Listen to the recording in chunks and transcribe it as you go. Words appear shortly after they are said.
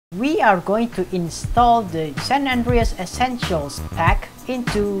We are going to install the San Andreas Essentials pack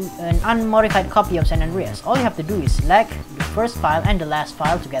into an unmodified copy of San Andreas. All you have to do is select the first file and the last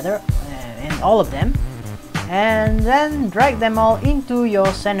file together, and all of them, and then drag them all into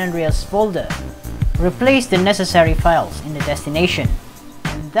your San Andreas folder. Replace the necessary files in the destination.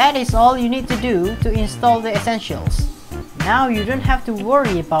 And that is all you need to do to install the Essentials. Now you don't have to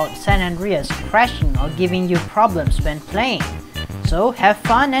worry about San Andreas crashing or giving you problems when playing. So have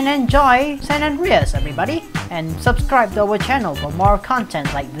fun and enjoy San Andreas, everybody, and subscribe to our channel for more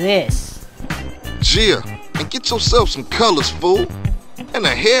content like this. Yeah, and get yourself some colors, fool, and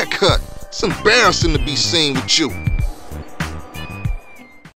a haircut. It's embarrassing to be seen with you.